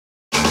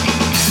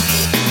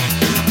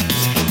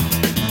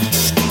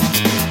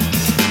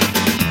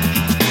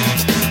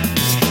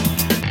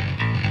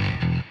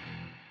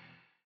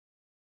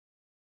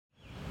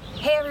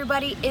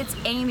everybody, it's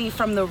Amy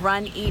from the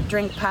Run, Eat,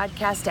 Drink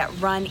podcast at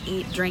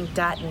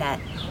runeatdrink.net.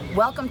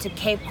 Welcome to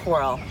Cape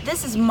Coral.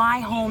 This is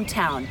my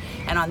hometown,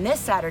 and on this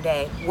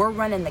Saturday, we're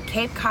running the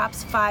Cape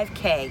Cops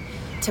 5K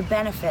to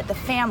benefit the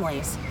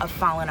families of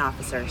fallen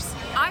officers.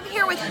 I'm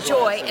here with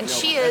Joy, and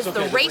she is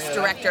the race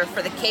director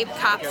for the Cape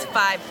Cops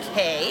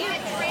 5K.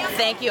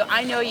 Thank you.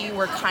 I know you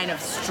were kind of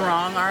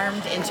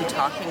strong-armed into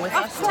talking with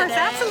us today. Of course,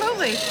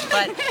 absolutely.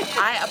 But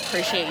I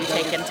appreciate you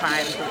taking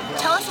time.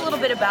 Tell us a little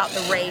bit about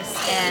the race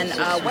and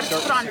what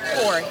it's put on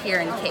for here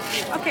in Cape.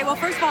 Okay, well,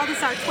 first of all, this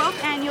is our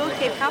 12th annual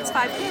Cape Cops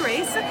 5K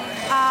race.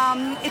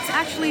 It's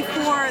actually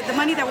for the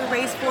money that we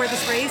raise for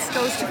this race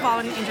goes to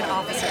fallen and injured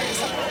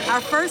officers.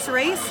 Our first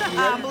race,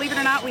 believe it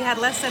or not, we had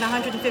less than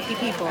 150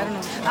 people.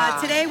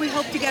 Today, we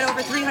hope to get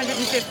over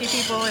 350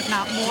 people, if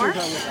not more.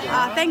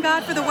 Thank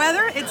God for the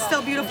weather. It's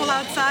still beautiful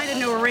outside and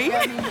no rain.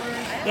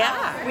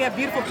 Yeah. We have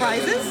beautiful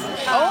prizes.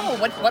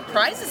 What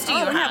prizes do you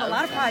have? We have a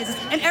lot of prizes.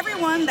 And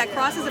everyone that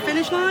crosses the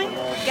finish line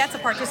gets a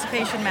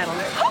participation medal.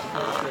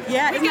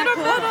 Yeah, isn't that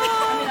cool?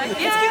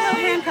 It's cute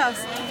little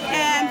handcuffs.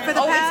 And for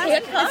the past,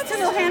 it's two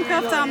little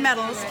handcuffed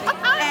medals.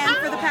 And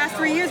for the past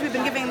 3 years, we've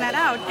been giving that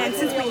out. And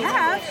since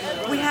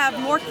we have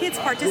more kids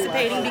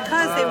participating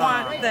because they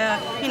want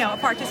a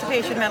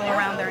participation medal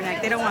around their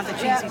neck. They don't want the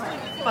cheesy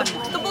fun.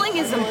 The bling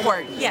is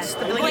important. Yes,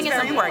 the bling is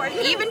important.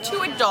 important. Even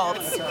to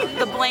adults,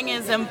 the bling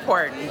is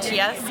important.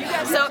 Yes.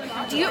 So,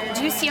 do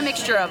you see a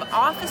mixture of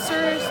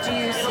officers? Do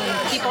you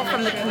see people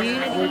from the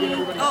community?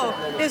 Oh,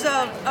 there's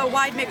a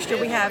wide mixture.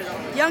 We have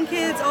young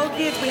kids, old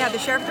kids. We have the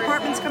sheriff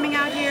departments coming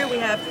out here. We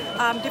have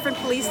different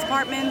police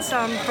departments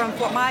from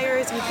Fort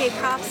Myers and Cape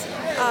Cops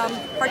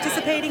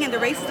participating, and the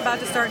race is about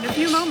to start in a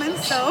few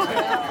moments. So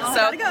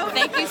gotta go.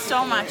 Thank you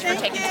so much for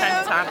taking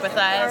time to talk with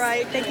us. All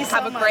right, thank you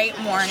so much. Have a great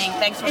morning.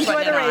 Thanks for Enjoy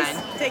putting the it race.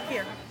 on. Take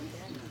care.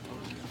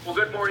 Well,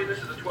 good morning. This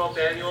is the 12th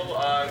annual.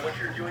 What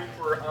you're doing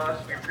for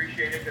us, we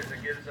appreciate it because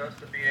it gives us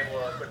to be able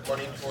to put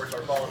money towards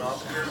our fallen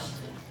officers.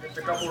 Just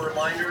a couple of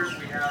reminders.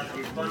 We have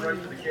a fun run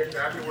for the kids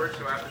afterwards.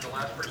 So after the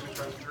last person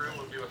comes through,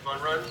 we'll do a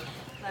fun run.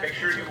 Make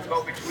sure you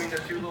go between the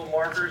two little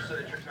markers so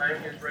that your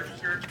time gets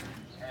registered.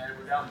 And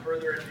without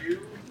further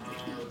ado,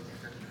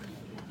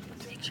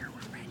 Make sure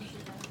we're ready.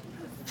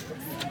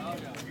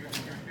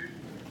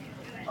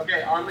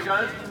 okay, on the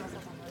gun.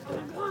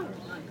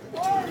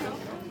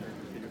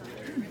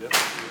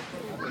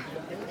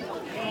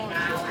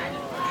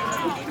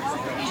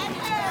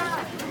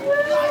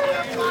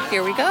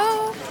 Here we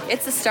go.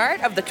 It's the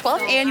start of the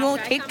 12th annual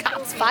Cape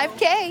Cops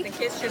 5K. The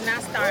kids should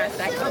not start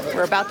second.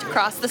 We're about to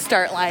cross the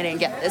start line and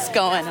get this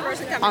going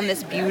on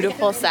this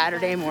beautiful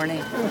Saturday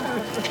morning.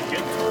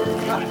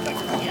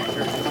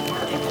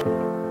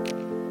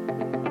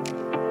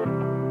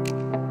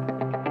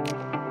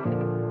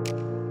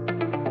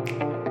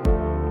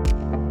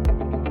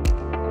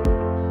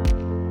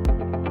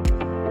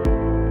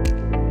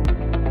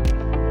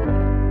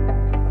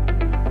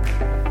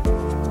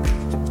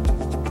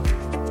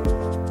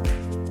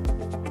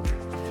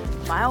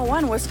 Mile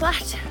 1 was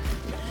flat.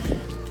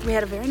 We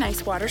had a very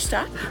nice water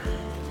stop.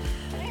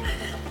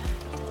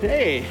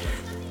 Hey.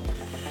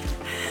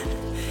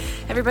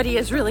 Everybody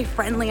is really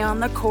friendly on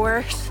the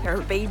course. There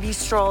are baby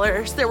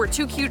strollers. There were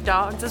 2 cute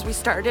dogs as we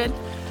started.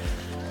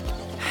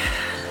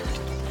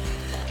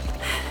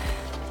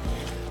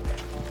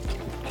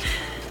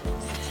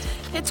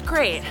 It's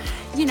great.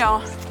 You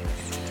know,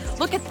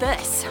 look at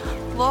this.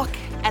 Look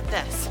at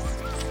this.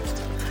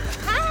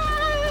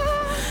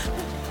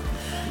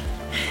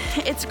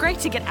 It's great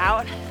to get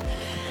out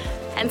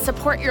and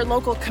support your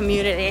local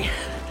community.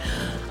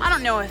 I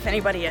don't know if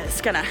anybody is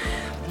gonna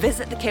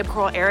visit the Cape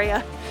Coral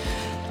area.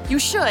 You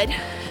should,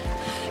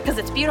 because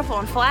it's beautiful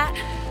and flat,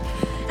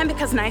 and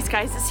because Nice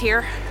Guys is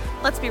here.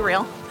 Let's be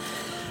real.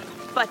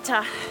 But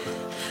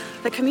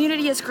the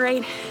community is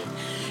great.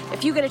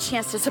 If you get a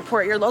chance to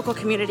support your local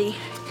community,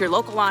 your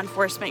local law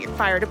enforcement, your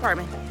fire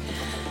department,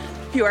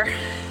 your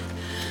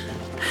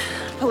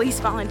police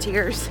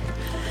volunteers,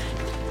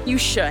 you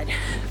should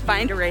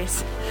find a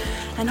race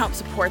and help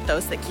support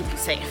those that keep you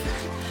safe.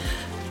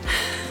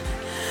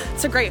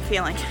 It's a great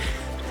feeling.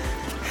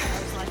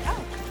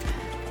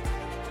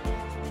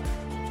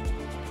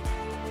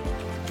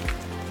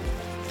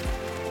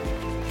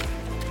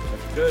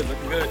 Good,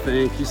 looking good.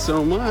 Thank you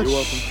so much. You're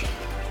welcome.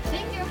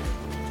 Thank you.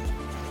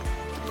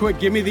 Quick,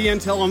 give me the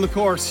intel on the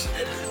course.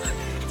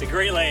 It's a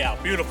great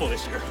layout, beautiful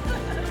this year.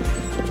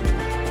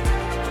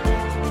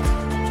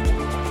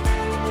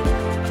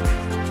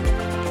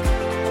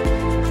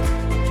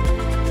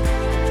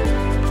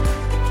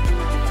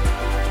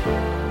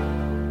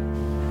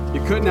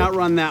 You couldn't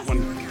outrun that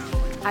one.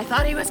 I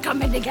thought he was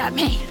coming to get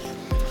me.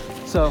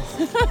 So,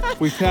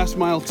 we passed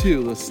mile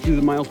 2. Let's do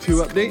the mile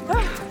 2 update.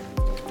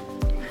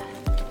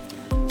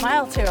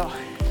 Mile 2,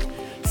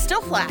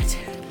 still flat.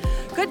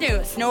 Good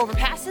news, no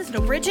overpasses, no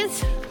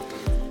bridges.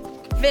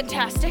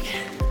 Fantastic.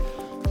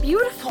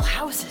 Beautiful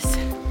houses.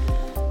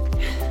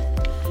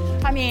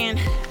 I mean,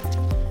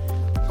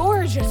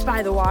 gorgeous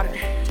by the water.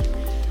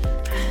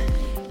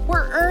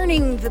 We're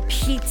earning the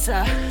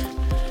pizza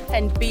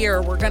and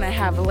beer we're gonna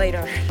have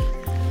later.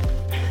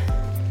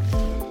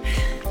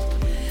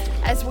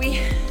 as we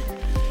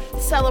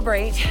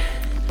celebrate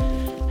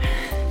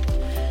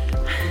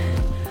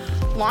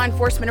Law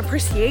Enforcement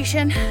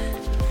Appreciation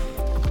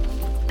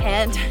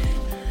and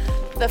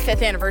the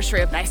 5th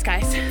anniversary of Nice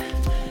Guys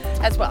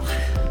as well.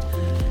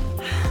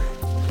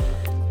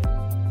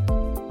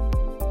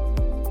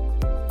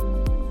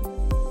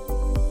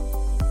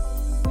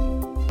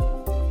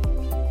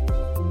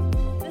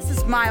 This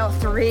is mile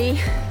 3.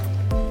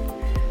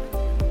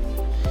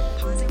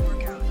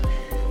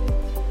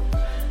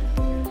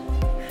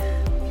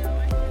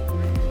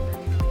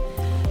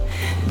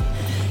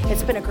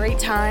 It's been a great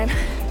time.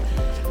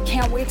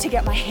 Can't wait to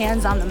get my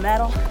hands on the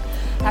medal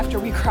after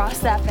we cross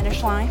that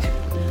finish line.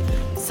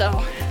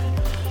 So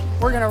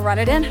we're gonna run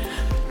it in.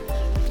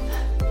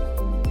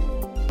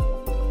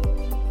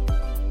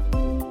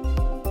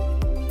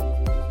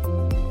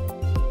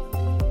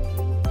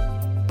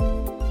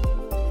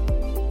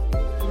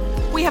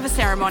 We have a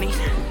ceremony.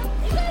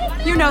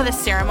 You know this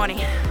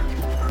ceremony.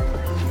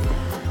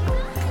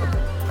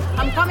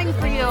 I'm coming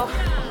for you.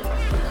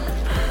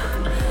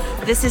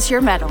 This is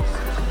your medal.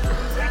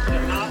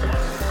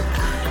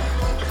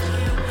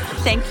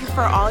 Thank you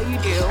for all you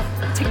do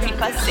to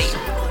keep us safe.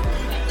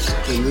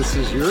 And this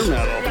is your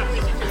medal.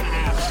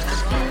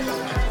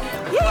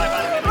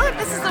 Yay! Look,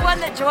 this is the one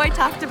that Joy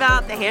talked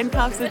about, the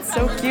handcuffs. It's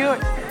so cute.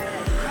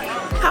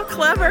 How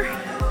clever.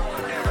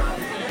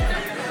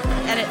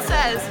 And it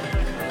says,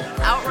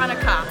 outrun a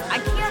cop. I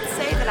can't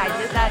say that I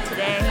did that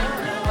today,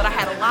 but I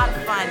had a lot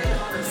of fun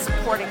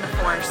supporting the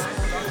force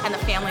and the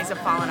families of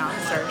fallen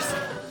officers.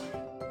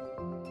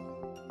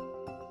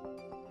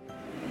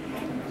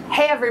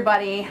 Hey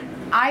everybody,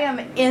 I am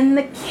in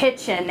the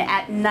kitchen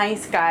at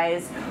Nice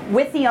Guys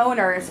with the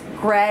owners,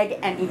 Greg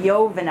and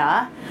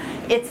Jovina.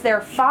 It's their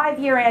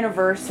 5-year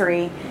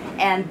anniversary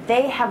and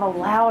they have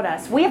allowed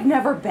us, we have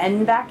never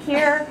been back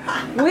here.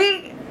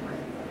 We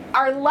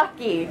are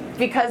lucky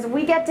because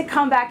we get to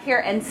come back here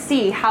and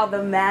see how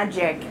the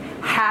magic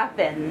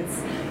happens.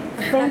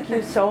 Thank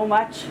you so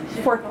much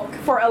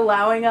for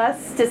allowing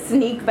us to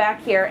sneak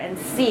back here and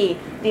see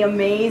the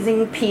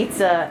amazing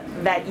pizza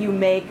that you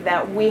make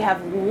that we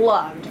have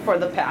loved for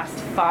the past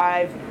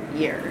 5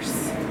 years.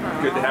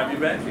 Good to have you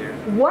back here.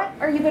 What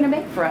are you going to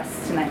make for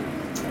us tonight?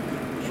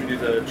 Should we do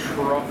the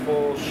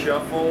truffle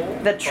shuffle?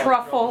 The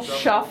truffle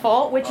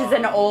shuffle, which is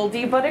an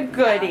oldie but a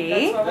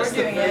goodie. That's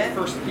the very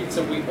first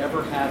pizza we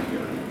ever had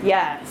here.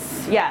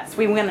 Yes, yes.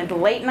 We went into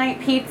late night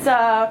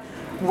pizza.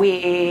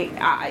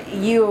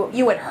 You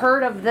had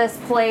heard of this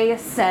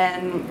place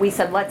and we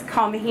said let's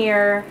come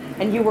here,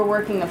 and you were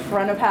working the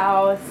front of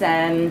house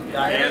and the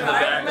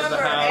back of the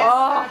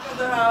house. Back of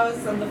the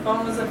house and the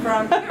phone was in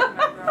front. You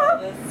remember all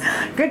this.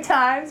 Good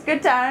times,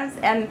 good times.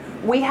 And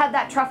we had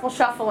that truffle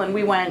shuffle and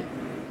we went,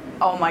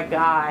 oh my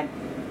God,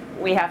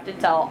 we have to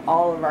tell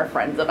all of our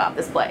friends about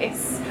this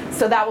place.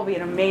 So that will be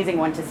an amazing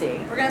one to see.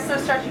 We're gonna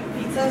start stretching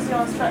pizzas. You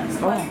want to stretch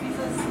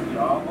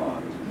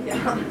pizzas?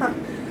 Yeah.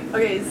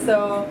 Okay,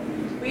 so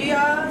we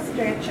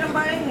stretch them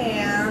by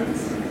hand,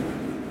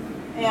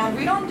 and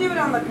we don't do it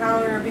on the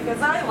counter because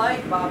I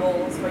like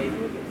bubbles, but you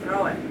can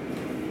throw it.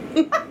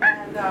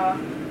 And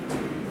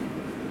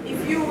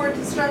if you were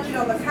to stretch it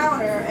on the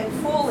counter and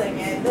folding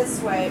it this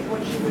way,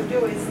 what you would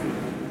do is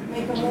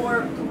make a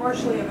more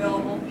commercially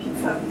available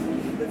pizza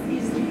that's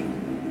easily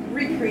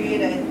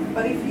recreated.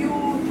 But if you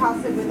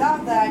toss it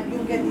without that,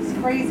 you'll get these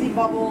crazy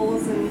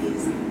bubbles and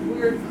these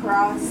weird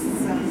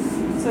crusts,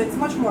 and so it's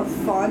much more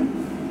fun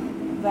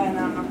than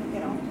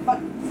but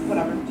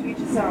whatever, to each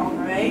his own,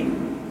 right?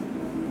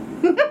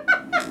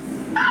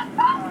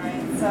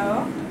 Alright,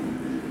 so.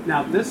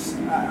 Now this,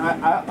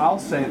 I'll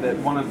say that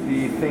one of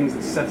the things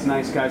that sets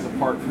Nice Guys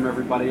apart from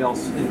everybody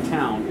else in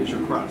town is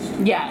your crust.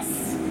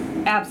 Yes,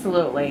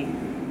 absolutely.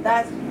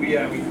 We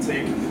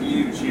take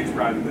huge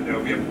pride in the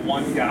dough. We have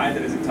one guy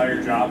that his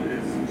entire job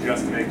is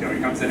just to make dough. He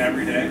comes in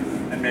every day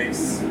and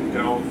makes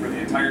dough for the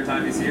entire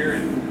time he's here,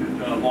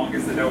 and the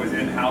longest the dough is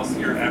in-house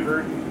here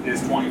ever is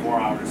 24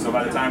 hours. So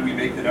by the time we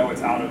make the dough,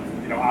 it's out of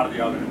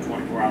the oven in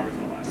 24 hours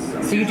or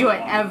less. So you do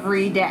it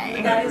every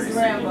day. Every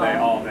single day,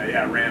 all day.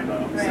 Yeah,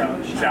 Rambo.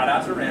 So shout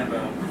out to Rambo.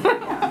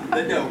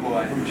 The dough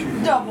boy.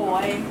 Dough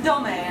boy,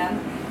 dough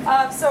man.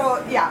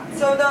 So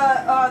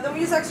then we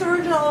use extra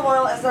virgin olive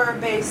oil as our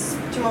base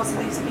to most of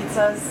these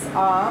pizzas.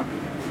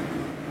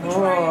 Which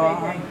one are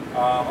you making?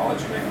 I'll let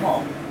you make them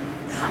all.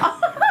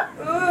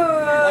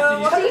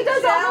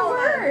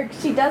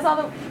 She does all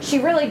the work. She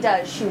really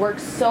does. She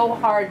works so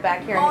hard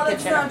back here in the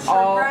kitchen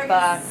all the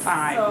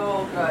time.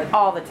 So good.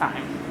 All the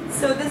time.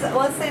 So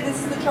let's say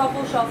this is the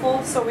truffle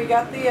shuffle. So we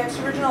got the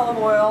extra virgin olive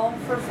oil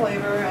for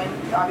flavor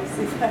and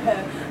obviously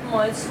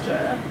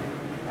moisture.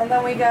 And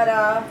then we got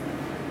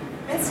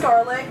minced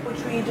garlic,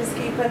 which we just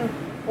keep in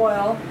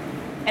oil.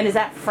 And is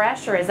that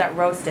fresh or is that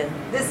roasted?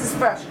 This is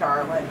fresh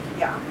garlic,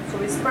 yeah. So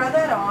we spread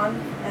that on,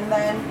 and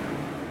then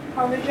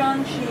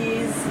Parmesan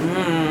cheese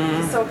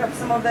to soak up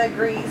some of that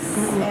grease,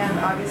 and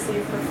obviously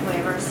for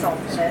flavor,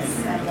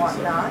 saltiness and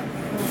whatnot.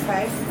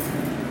 Okay.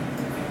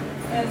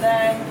 And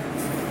then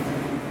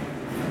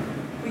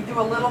we do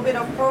a little bit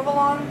of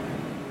provolone.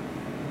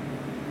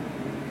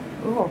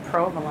 Ooh,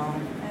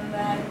 provolone. And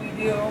then we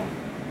do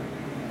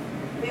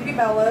baby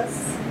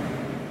bellas.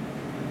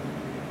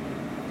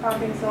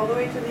 Toppings all the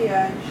way to the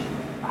edge.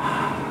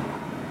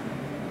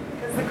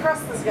 Because the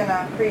crust is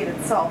gonna create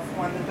itself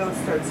when the dough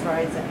starts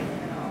rising,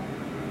 you know.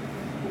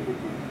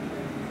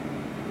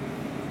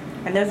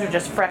 And those are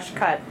just fresh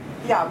cut.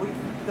 Yeah,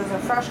 those are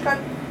fresh cut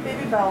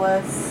baby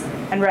bellas.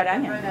 And red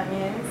onion. Red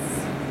onions.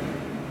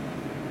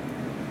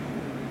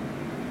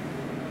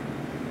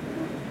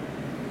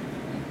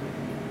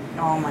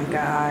 Oh my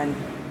god.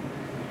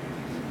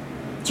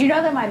 Do you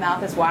know that my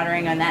mouth is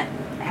watering and that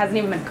hasn't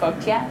even been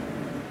cooked yet?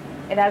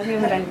 It hasn't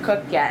even been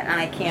cooked yet and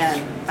I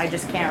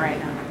just can't right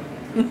now.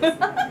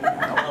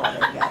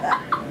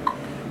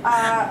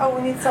 Oh,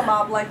 we need some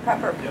black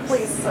pepper,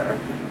 please, sir.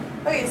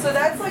 Okay, so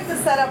that's like the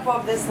setup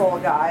of this little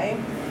guy.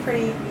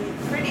 Pretty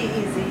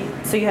easy.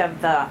 So you have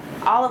the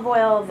olive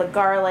oil, the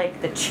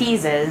garlic, the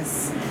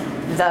cheeses,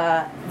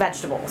 the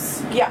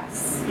vegetables.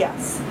 Yes,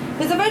 yes.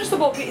 It's a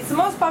vegetable pizza. It's the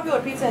most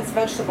popular pizza and it's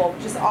vegetable,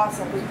 which is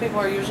awesome because people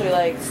are usually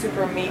like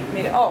super meat.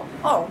 Oh,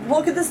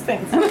 look at this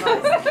thing. So nice.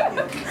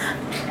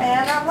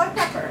 And black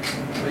pepper.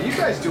 But you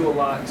guys do a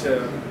lot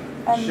to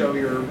show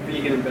your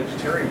vegan and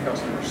vegetarian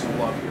customers some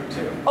love here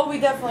too. Oh, we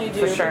definitely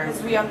do. For sure.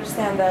 Because we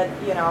understand that,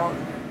 you know,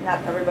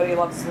 not everybody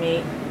loves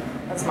meat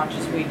as much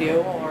as we do,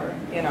 or,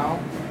 you know.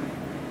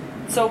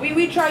 So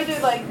we try to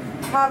like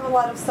have a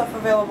lot of stuff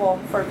available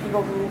for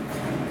people who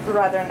would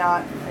rather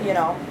not, you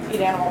know, eat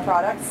animal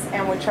products,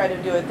 and we try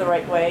to do it the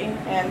right way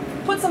and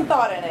put some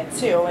thought in it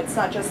too. It's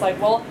not just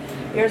like, well,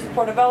 here's a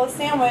portobello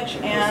sandwich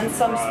and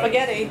some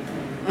spaghetti,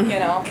 you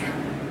know.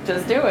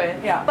 Just do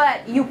it. Yeah.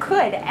 But you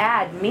could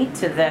add meat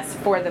to this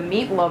for the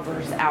meat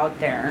lovers out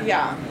there.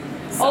 Yeah.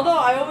 So. Although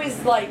I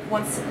always like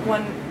when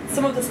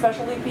some of the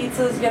specialty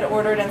pizzas get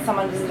ordered and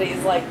someone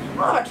is like,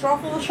 oh, a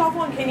truffle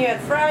shuffle, and can you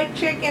add fried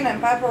chicken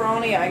and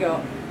pepperoni? I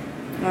go,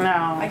 no.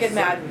 I get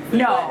mad.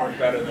 No.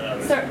 Better than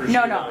others.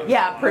 No.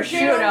 Yeah,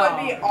 prosciutto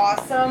would be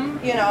awesome,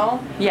 you know.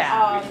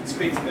 Yeah. We can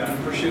speak to that.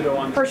 Prosciutto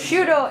on.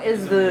 Prosciutto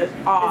is the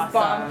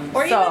awesome.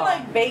 Or even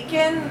like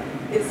bacon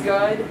is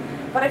good.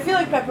 But I feel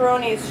like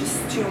pepperoni is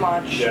just too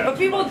much. Yeah,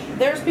 but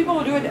there's people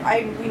who do it.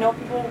 We know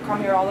people who come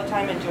here all the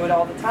time and do it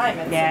all the time,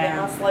 and so they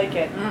must like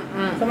it. So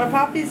I'm gonna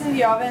pop these in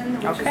the oven,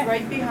 which is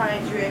right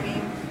behind you. I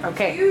mean,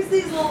 okay. Use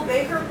these little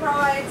baker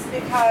prides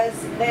because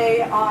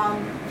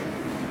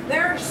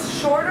they're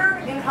shorter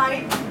in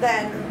height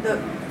than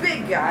the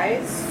big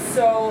guys,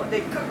 so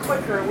they cook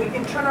quicker. We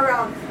can turn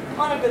around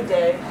on a good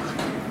day.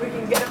 We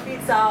can get a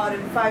pizza out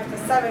in 5 to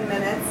 7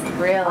 minutes.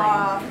 Really?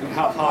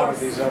 How hot are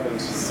these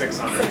ovens?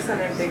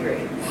 600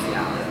 degrees.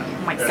 Yeah.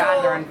 Oh my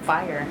God, they're on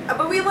fire.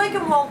 But we like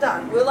them well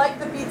done. We like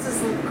the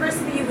pizzas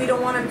crispy. We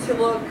don't want them to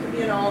look,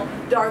 you know,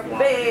 dark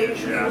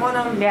beige. Yeah. We want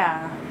them.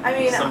 Yeah. I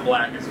mean, some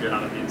black is good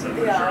on a pizza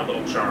for sure. A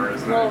little char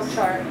is nice. Little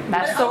char.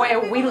 That's the way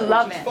we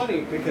love it. It's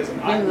funny because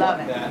I love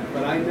that,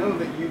 but I know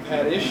that you've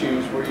had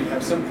issues where you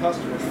have some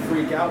customers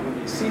freak out when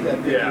they see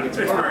that. Yeah, it's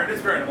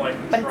very like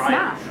but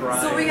try.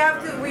 So we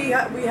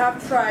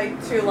have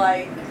tried to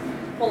like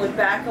pull it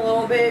back a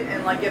little bit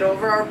and like get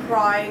over our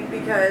pride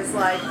because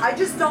like I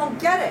just don't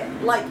get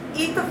it. Like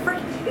eat the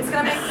it's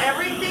gonna make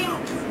everything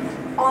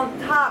on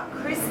top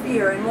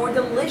crispier and more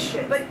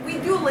delicious. But we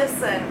do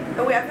listen.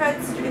 I've had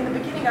in the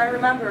beginning. I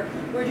remember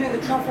we were doing the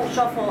truffle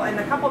shuffle, and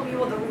a couple of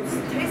people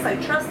whose taste I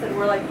trusted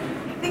were like,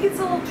 I think it's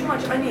a little too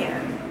much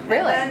onion.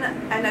 Really?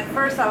 And at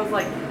first I was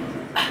like,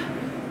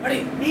 what do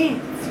you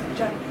mean?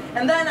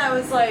 And then I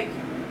was like,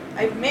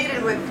 I made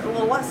it with a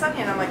little less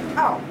onion. I'm like,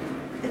 oh,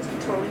 it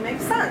totally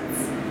makes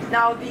sense.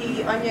 Now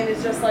the onion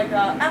is just like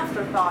an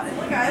afterthought. And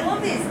look, I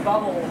love these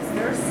bubbles.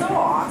 They're so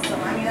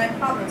awesome. I mean, I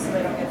pop them so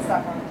they don't get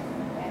stuck on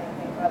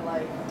anything, but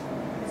like,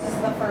 this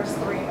is the first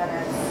 3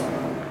 minutes.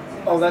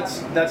 Oh,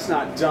 that's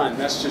not done.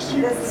 That's just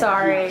you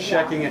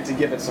checking it to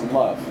give it some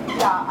love.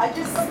 Yeah, I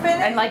just spin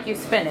it. And like you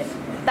spin it.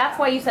 That's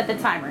why you set the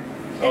timer.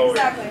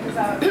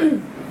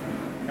 Exactly.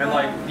 And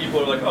like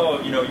people are like,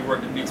 oh, you know, you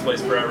worked at Pizza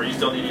Place forever. You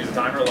still need to use a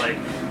timer, like.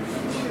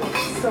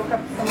 Soak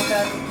up some of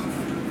that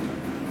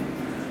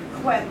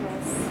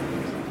wetness.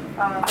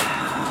 Oh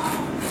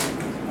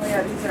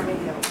yeah, these are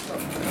medium.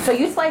 So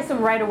you slice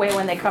them right away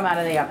when they come out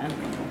of the oven?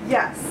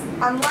 Yes,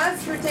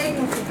 unless you're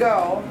taking to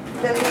go,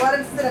 then we let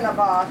them sit in a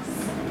box,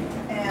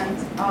 and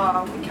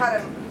we cut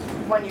them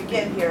when you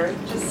get here,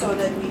 just so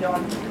that they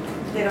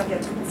don't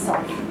get too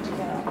soggy. You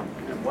know.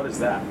 And what is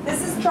that?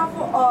 This is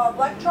truffle,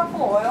 black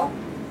truffle oil.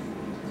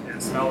 Yeah,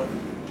 smell it.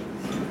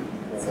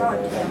 Smell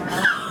it,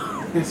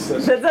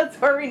 camera. That's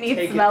where we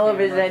need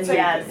smell-o-vision,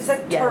 yes. It's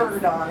a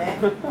turd on it.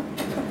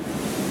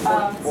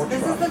 So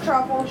this is the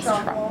truffle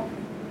shuffle.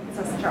 It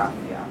says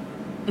truffle, yeah.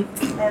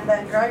 And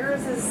then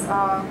Gregor's is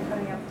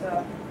cutting up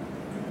the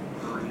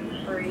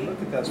brie.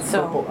 Look at those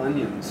purple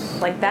onions.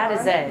 Like that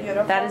is it.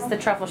 Beautiful. That is the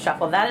truffle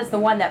shuffle. That is the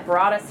one that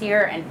brought us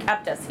here and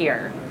kept us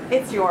here.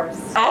 It's yours.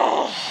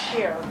 Oh!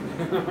 Here.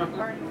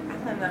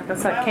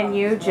 So can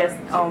you just,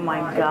 oh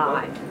my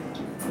God.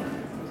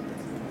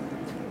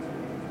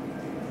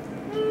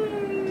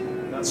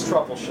 That's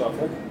truffle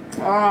shuffle.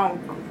 Oh.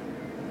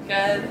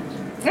 Good.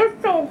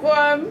 It's so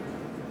good.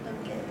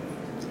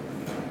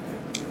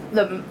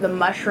 The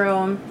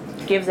mushroom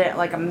gives it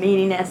like a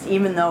meatiness,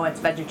 even though it's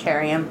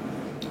vegetarian.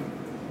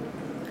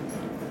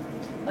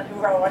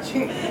 We're all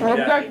watching.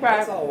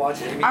 That's all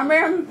watching. I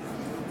mean,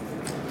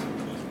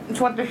 it's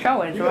what the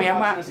show is. You've been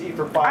watching us eat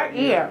for 5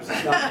 years. I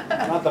eat.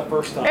 Not the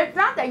first time. It's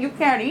not that you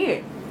can't eat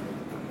it.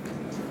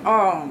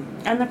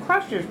 And the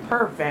crust is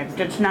perfect.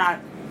 It's not.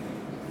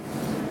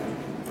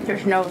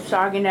 There's no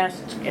sogginess.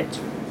 It's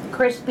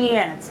crispy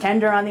and it's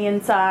tender on the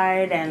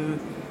inside, and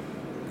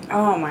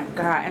oh my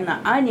god! And the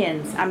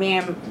onions. I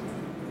mean,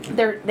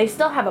 they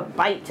still have a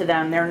bite to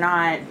them. They're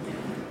not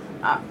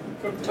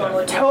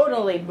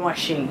totally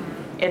mushy.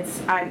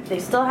 They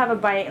still have a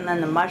bite, and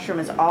then the mushroom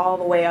is all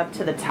the way up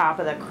to the top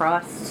of the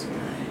crust,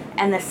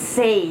 and the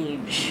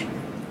sage.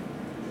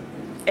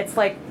 It's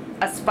like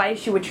a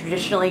spice you would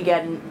traditionally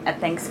get at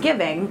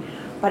Thanksgiving,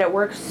 but it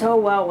works so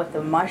well with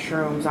the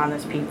mushrooms on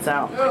this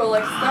pizza. Oh,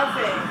 like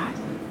stuffing.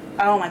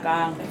 Oh my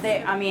god.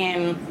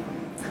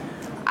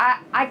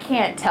 I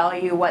can't tell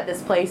you what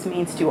this place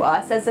means to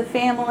us as a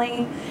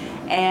family,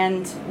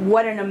 and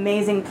what an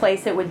amazing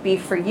place it would be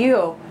for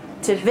you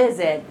to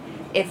visit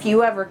if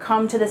you ever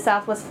come to the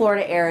Southwest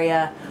Florida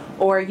area,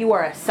 or you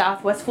are a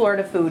Southwest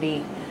Florida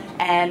foodie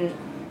and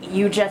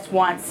you just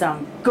want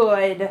some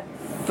good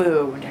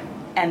food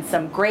and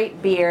some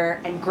great beer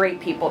and great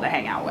people to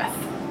hang out with.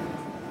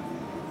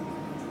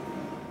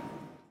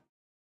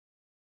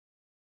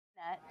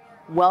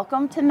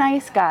 Welcome to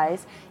Nice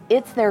Guys.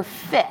 It's their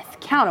 5th,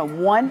 count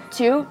 'em, 1,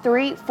 2,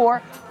 3,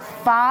 4,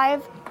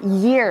 5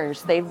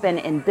 years they've been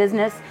in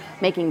business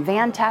making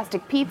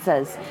fantastic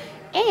pizzas.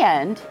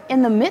 And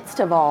in the midst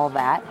of all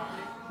that,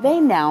 they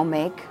now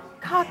make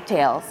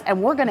cocktails.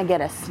 And we're gonna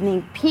get a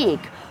sneak peek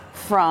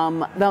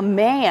from the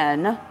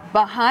man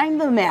behind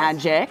the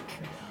magic,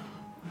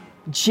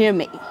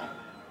 Jimmy.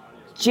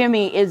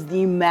 Jimmy is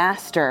the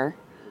master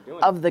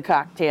of the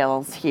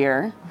cocktails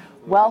here.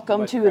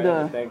 Welcome to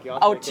the.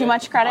 Oh, too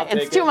much credit?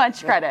 It's too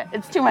much credit.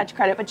 It's too much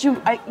credit. But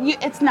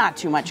it's not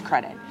too much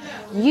credit.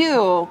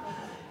 You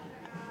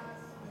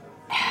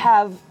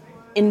have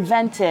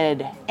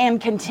invented and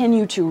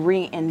continue to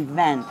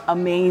reinvent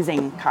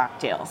amazing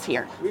cocktails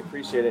here. We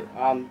appreciate it.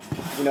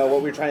 You know,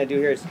 what we're trying to do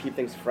here is keep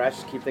things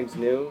fresh, keep things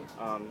new.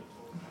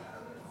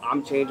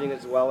 I'm changing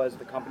as well as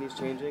the company's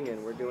changing,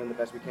 and we're doing the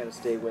best we can to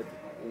stay with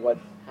what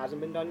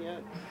hasn't been done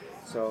yet.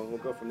 So we'll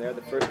go from there.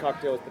 The first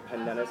cocktail is the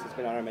Pendennis. It's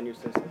been on our menu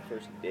since the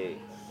first day.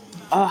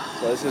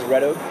 So this is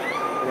red oak.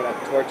 We're gonna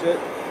torch it.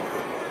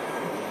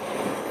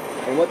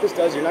 And what this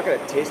does, you're not gonna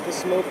taste the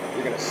smoke,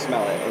 you're gonna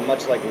smell it. And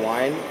much like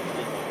wine,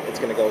 it's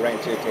gonna go right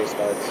into your taste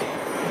buds.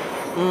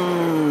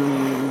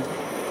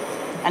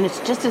 And it's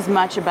just as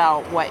much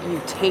about what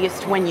you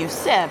taste when you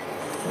sip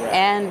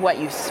and what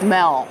you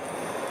smell.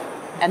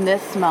 And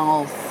this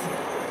smells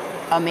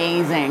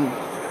amazing.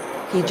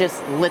 He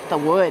just lit the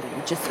wood.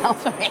 It just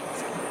smells amazing.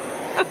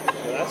 So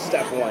that's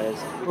step one, is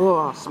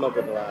smoke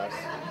a glass.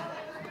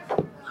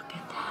 Look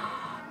at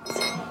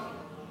that.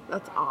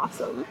 That's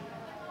awesome.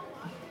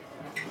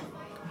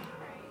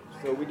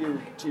 So we do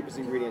cheapest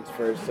ingredients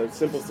first. So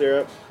simple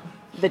syrup.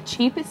 The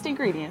cheapest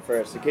ingredient.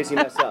 First, in case you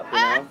mess up, you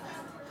know?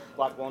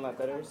 Black walnut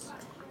bitters.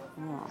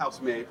 House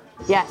made.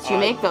 Yes, you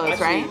make those,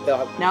 actually, right?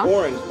 The No?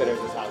 orange bitters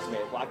is house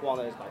made. Black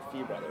walnut is by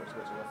Fee Brothers,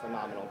 which is a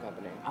phenomenal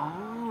company.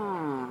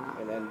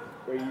 And then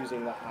we're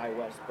using the High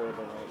West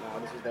bourbon right now.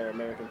 This is their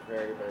American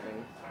Prairie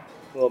bourbon.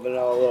 A little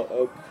vanilla, a little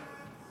oak.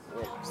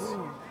 Whoops.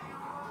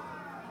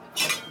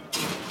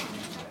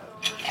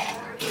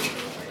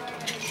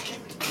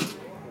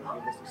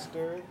 Give this a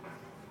stir.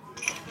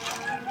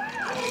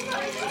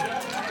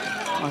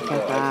 Look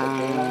at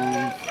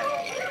that.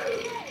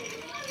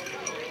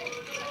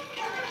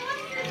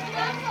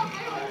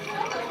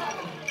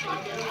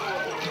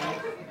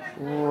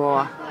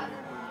 Whoa.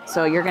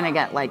 So you're gonna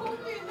get like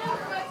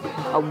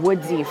a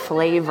woodsy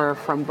flavor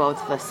from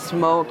both the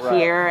smoke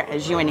here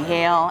as you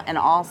inhale, and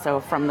also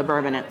from the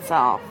bourbon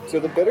itself. So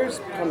the bitters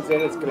comes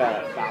in, it's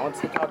gonna balance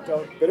the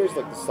cocktail. Bitters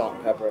like the salt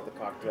and pepper of the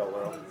cocktail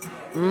world.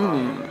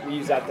 We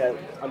use that to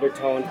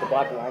undertone. The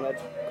black walnut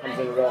comes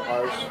in real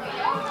harsh,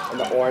 and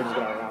the orange is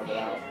gonna round it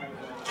out.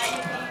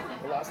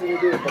 The last thing we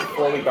do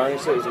before we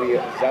garnish it is we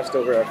zest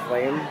over a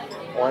flame,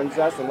 orange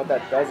zest, and what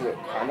that does is it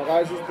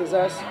caramelizes the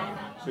zest.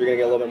 So you're gonna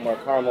get a little bit more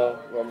caramel, a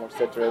little more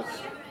citrus.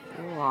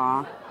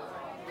 Aw.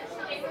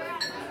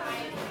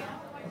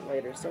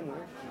 Later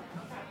somewhere.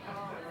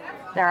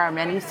 There are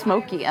many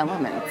smoky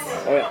elements.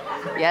 Oh yeah.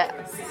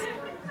 Yes.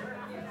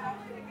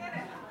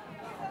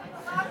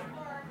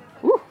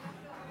 Woo.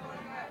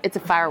 It's a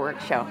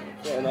fireworks show.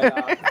 Yeah, and then the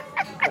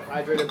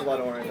hydrated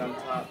blood orange on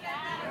top.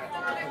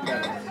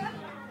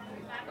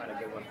 Find a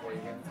good one for you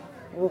here.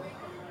 Ooh.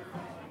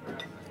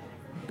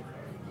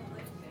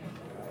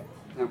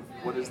 And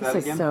what is that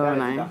This is again? so That is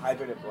nice. the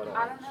hydrated blood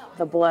orange.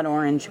 The blood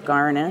orange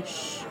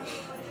garnish.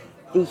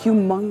 The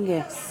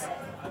humongous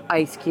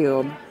ice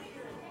cube.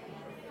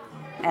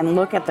 And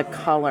look at the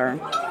color.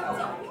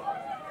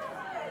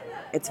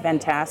 It's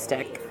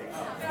fantastic.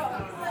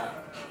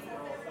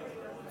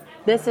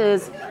 This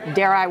is,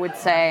 dare I would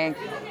say,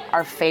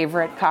 our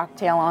favorite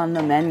cocktail on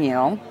the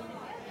menu.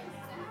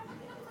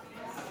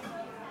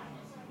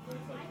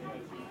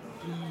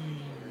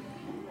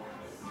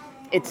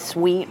 It's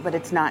sweet, but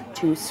it's not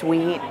too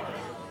sweet.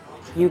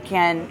 You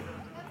can,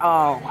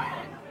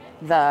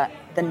 the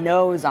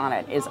nose on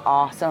it is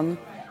awesome.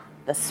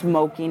 The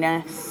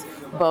smokiness,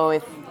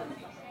 both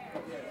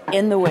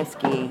in the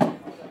whiskey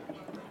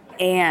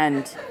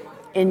and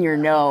in your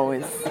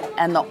nose,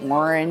 and the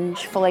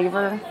orange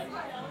flavor.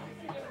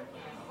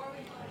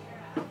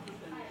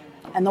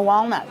 And the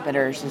walnut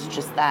bitters is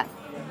just that.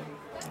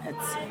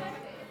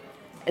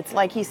 It's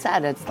like he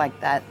said, it's like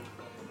that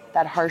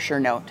harsher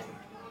note.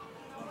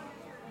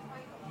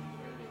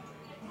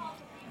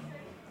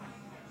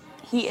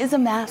 He is a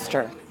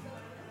master.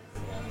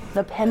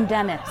 The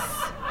Pendennis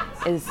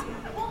is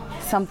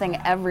something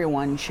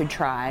everyone should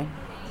try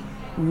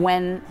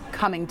when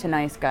coming to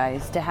Nice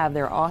Guys to have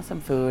their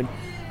awesome food.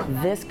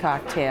 This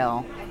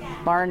cocktail,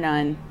 bar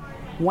none,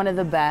 one of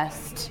the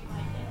best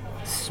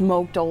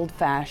smoked old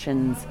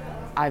fashions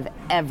I've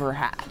ever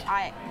had.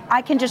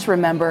 I can just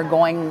remember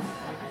going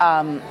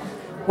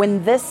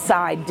when this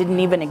side didn't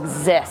even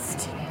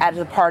exist as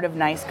a part of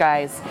Nice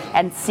Guys,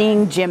 and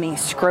seeing Jimmy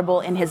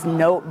scribble in his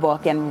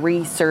notebook and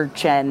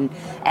research and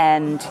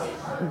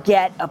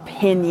get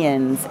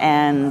opinions,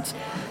 and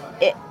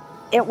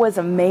it was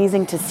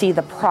amazing to see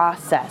the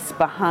process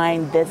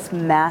behind this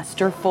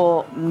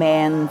masterful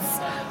man's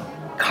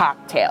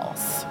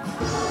cocktails.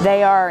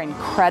 They are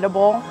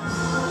incredible.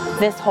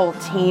 This whole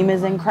team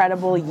is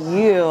incredible.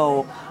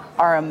 You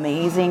are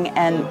amazing,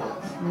 and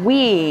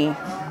we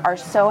are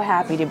so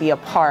happy to be a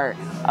part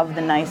of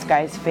the Nice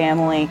Guys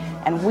family,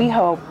 and we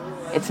hope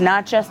it's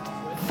not just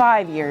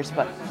 5 years,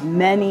 but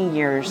many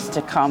years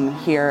to come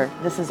here.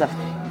 This is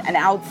an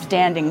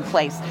outstanding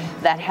place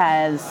that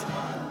has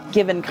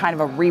given kind of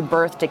a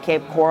rebirth to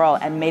Cape Coral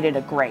and made it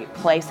a great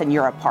place, and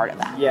you're a part of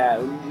that. Yeah,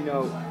 you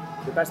know,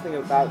 the best thing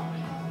about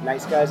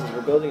Nice Guys is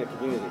we're building a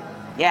community.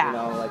 Yeah. You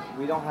know, like,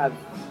 we don't have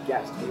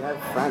guests, we have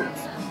friends.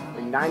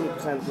 Like 90%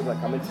 of the people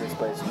that come into this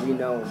place, we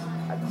know,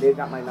 they've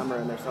got my number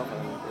in their cell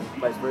phone, and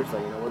vice versa.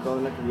 You know, we're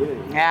building a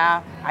community.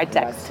 Yeah, I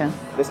text him.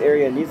 This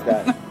area needs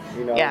that.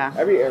 You know, yeah.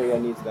 Every area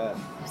needs that.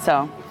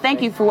 So,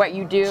 thank you for what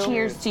you do.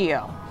 Cheers to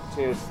you.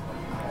 Cheers.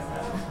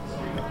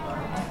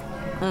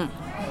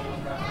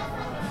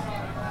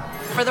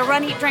 For the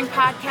Run Eat Drink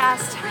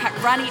podcast at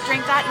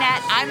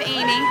runeatdrink.net, I'm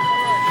Amy.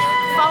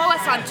 Follow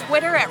us on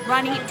Twitter at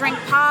Run Eat Drink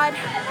Pod,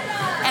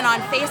 and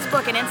on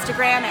Facebook and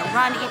Instagram at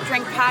Run Eat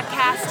Drink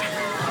Podcast.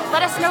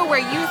 Let us know where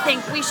you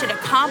think we should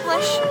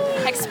accomplish,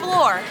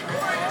 explore,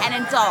 and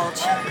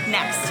indulge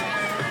next.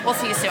 We'll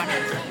see you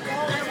soon.